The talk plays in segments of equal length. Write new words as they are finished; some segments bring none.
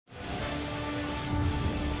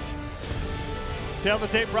Tail the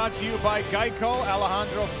tape brought to you by Geico.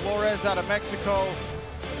 Alejandro Flores out of Mexico,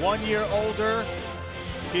 1 year older.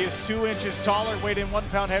 He is 2 inches taller, weighed in 1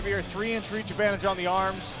 pound heavier, 3-inch reach advantage on the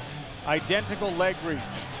arms, identical leg reach.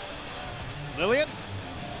 Lillian?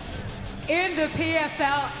 In the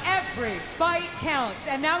PFL, every fight counts.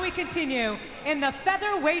 And now we continue in the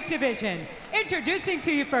featherweight division. Introducing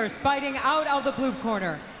to you first, fighting out of the blue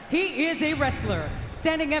corner. He is a wrestler,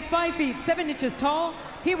 standing at 5 feet 7 inches tall.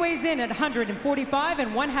 He weighs in at 145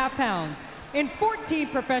 1/2 pounds. In 14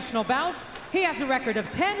 professional bouts, he has a record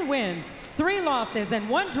of 10 wins, 3 losses, and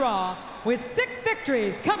 1 draw, with 6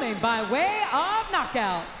 victories coming by way of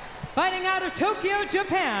knockout. Fighting out of Tokyo,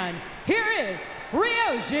 Japan, here is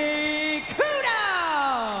Ryoji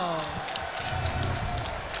Kudo!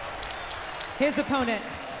 His opponent,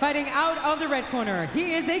 fighting out of the red corner,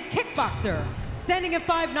 he is a kickboxer. Standing at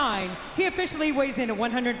 5'9", he officially weighs in at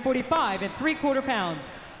 145 3/4 pounds.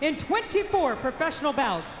 In 24 professional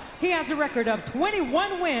bouts, he has a record of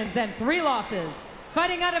 21 wins and 3 losses.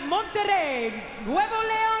 Fighting out of Monterrey, Nuevo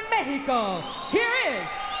León, Mexico, here is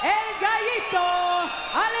El Gallito,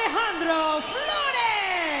 Alejandro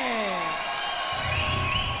Flores!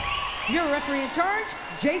 Your referee in charge,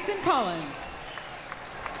 Jason Collins.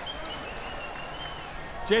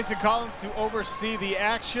 Jason Collins to oversee the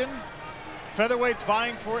action. Featherweights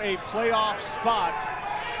vying for a playoff spot.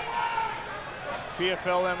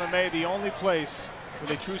 PFL MMA, the only place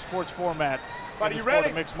with a true sports format in the sport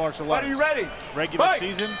of mixed martial arts. Are you ready? Regular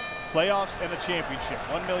season, playoffs, and a championship.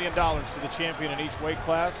 $1 million to the champion in each weight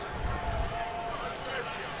class.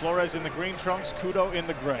 Flores in the green trunks, Kudo in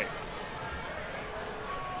the gray.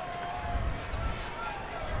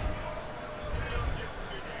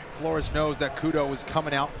 Flores knows that Kudo was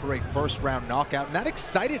coming out for a first-round knockout, and that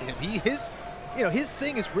excited him. His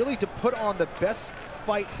thing is really to put on the best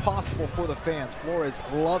fight possible for the fans. Flores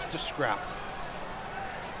loves to scrap.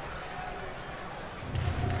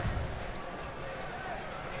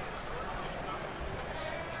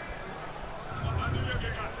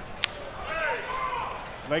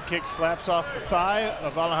 Leg kick slaps off the thigh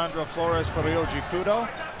of Alejandro Flores for Ryoji Kudo.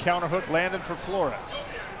 Counter hook landed for Flores.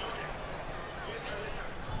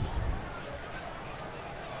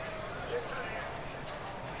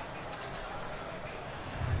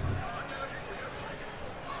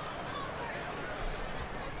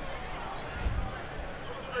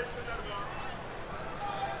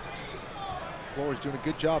 Flores doing a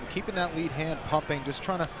good job of keeping that lead hand pumping, just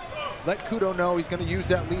trying to let Kudo know he's going to use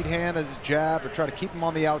that lead hand as his jab or try to keep him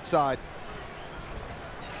on the outside.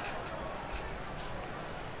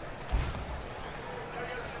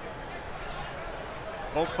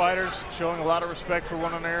 Both fighters showing a lot of respect for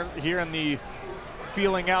one another here in the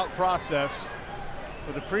feeling out process.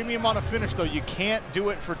 With a premium on a finish, though, you can't do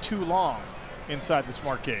it for too long inside the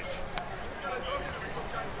smart cage.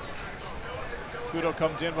 Kudo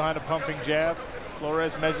comes in behind a pumping jab.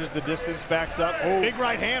 Flores measures the distance, backs up. Oh. Big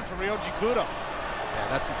right hand from Ryoji Kudo. Yeah,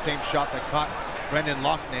 that's the same shot that caught Brendan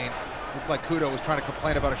Loughnane. Looked like Kudo was trying to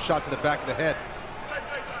complain about a shot to the back of the head.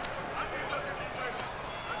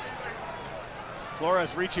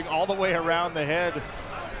 Flores reaching all the way around the head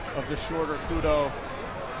of the shorter Kudo,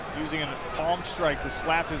 using a palm strike to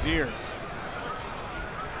slap his ears.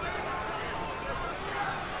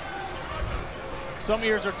 Some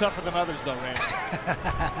ears are tougher than others, though, Randy.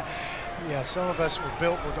 Yeah, some of us were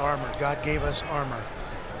built with armor. God gave us armor.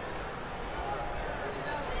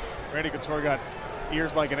 Randy Couture got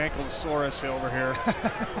ears like an ankylosaurus over here.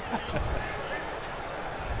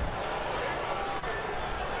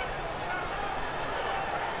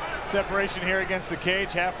 Separation here against the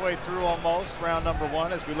cage, halfway through almost, round number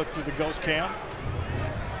 1 as we look through the ghost cam.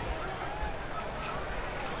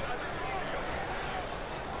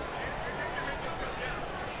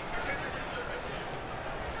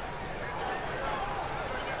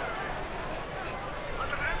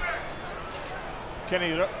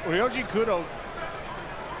 Kenny, Ryoji Kudo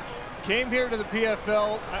came here to the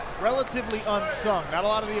PFL relatively unsung. Not a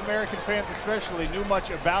lot of the American fans especially knew much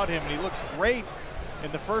about him, and he looked great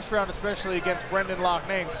in the first round, especially against Brendan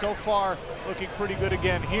Loughnane. So far, looking pretty good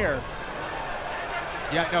again here.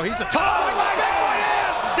 Yeah, no, he's a tough one.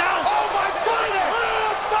 He's out! Oh my goodness!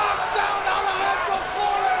 Knocks out Alejandro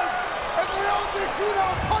Flores, and Ryoji Kudo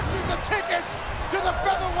punches a ticket to the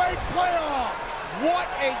featherweight playoffs. What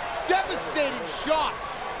a devastating shot.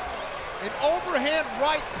 An overhand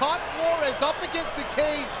right caught Flores up against the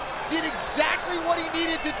cage, did exactly what he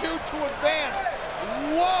needed to do to advance.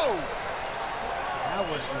 Whoa! That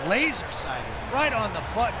was laser-sighted, right on the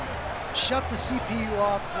button. Shut the CPU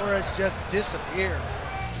off, Flores just disappeared.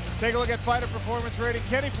 Take a look at fighter performance rating.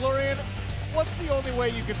 Kenny Florian, what's the only way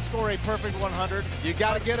you can score a perfect 100? You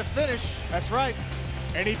got to get a finish. That's right.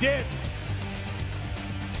 And he did.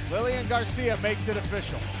 Lillian Garcia makes it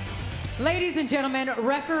official. Ladies and gentlemen,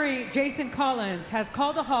 referee Jason Collins has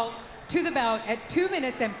called a halt to the bout at 2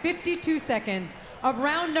 minutes and 52 seconds of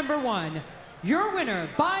round number 1. Your winner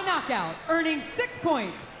by knockout, earning 6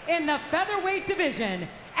 points in the featherweight division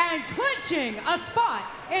and clinching a spot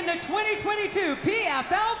in the 2022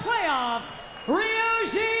 PFL playoffs,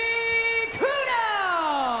 Ryoji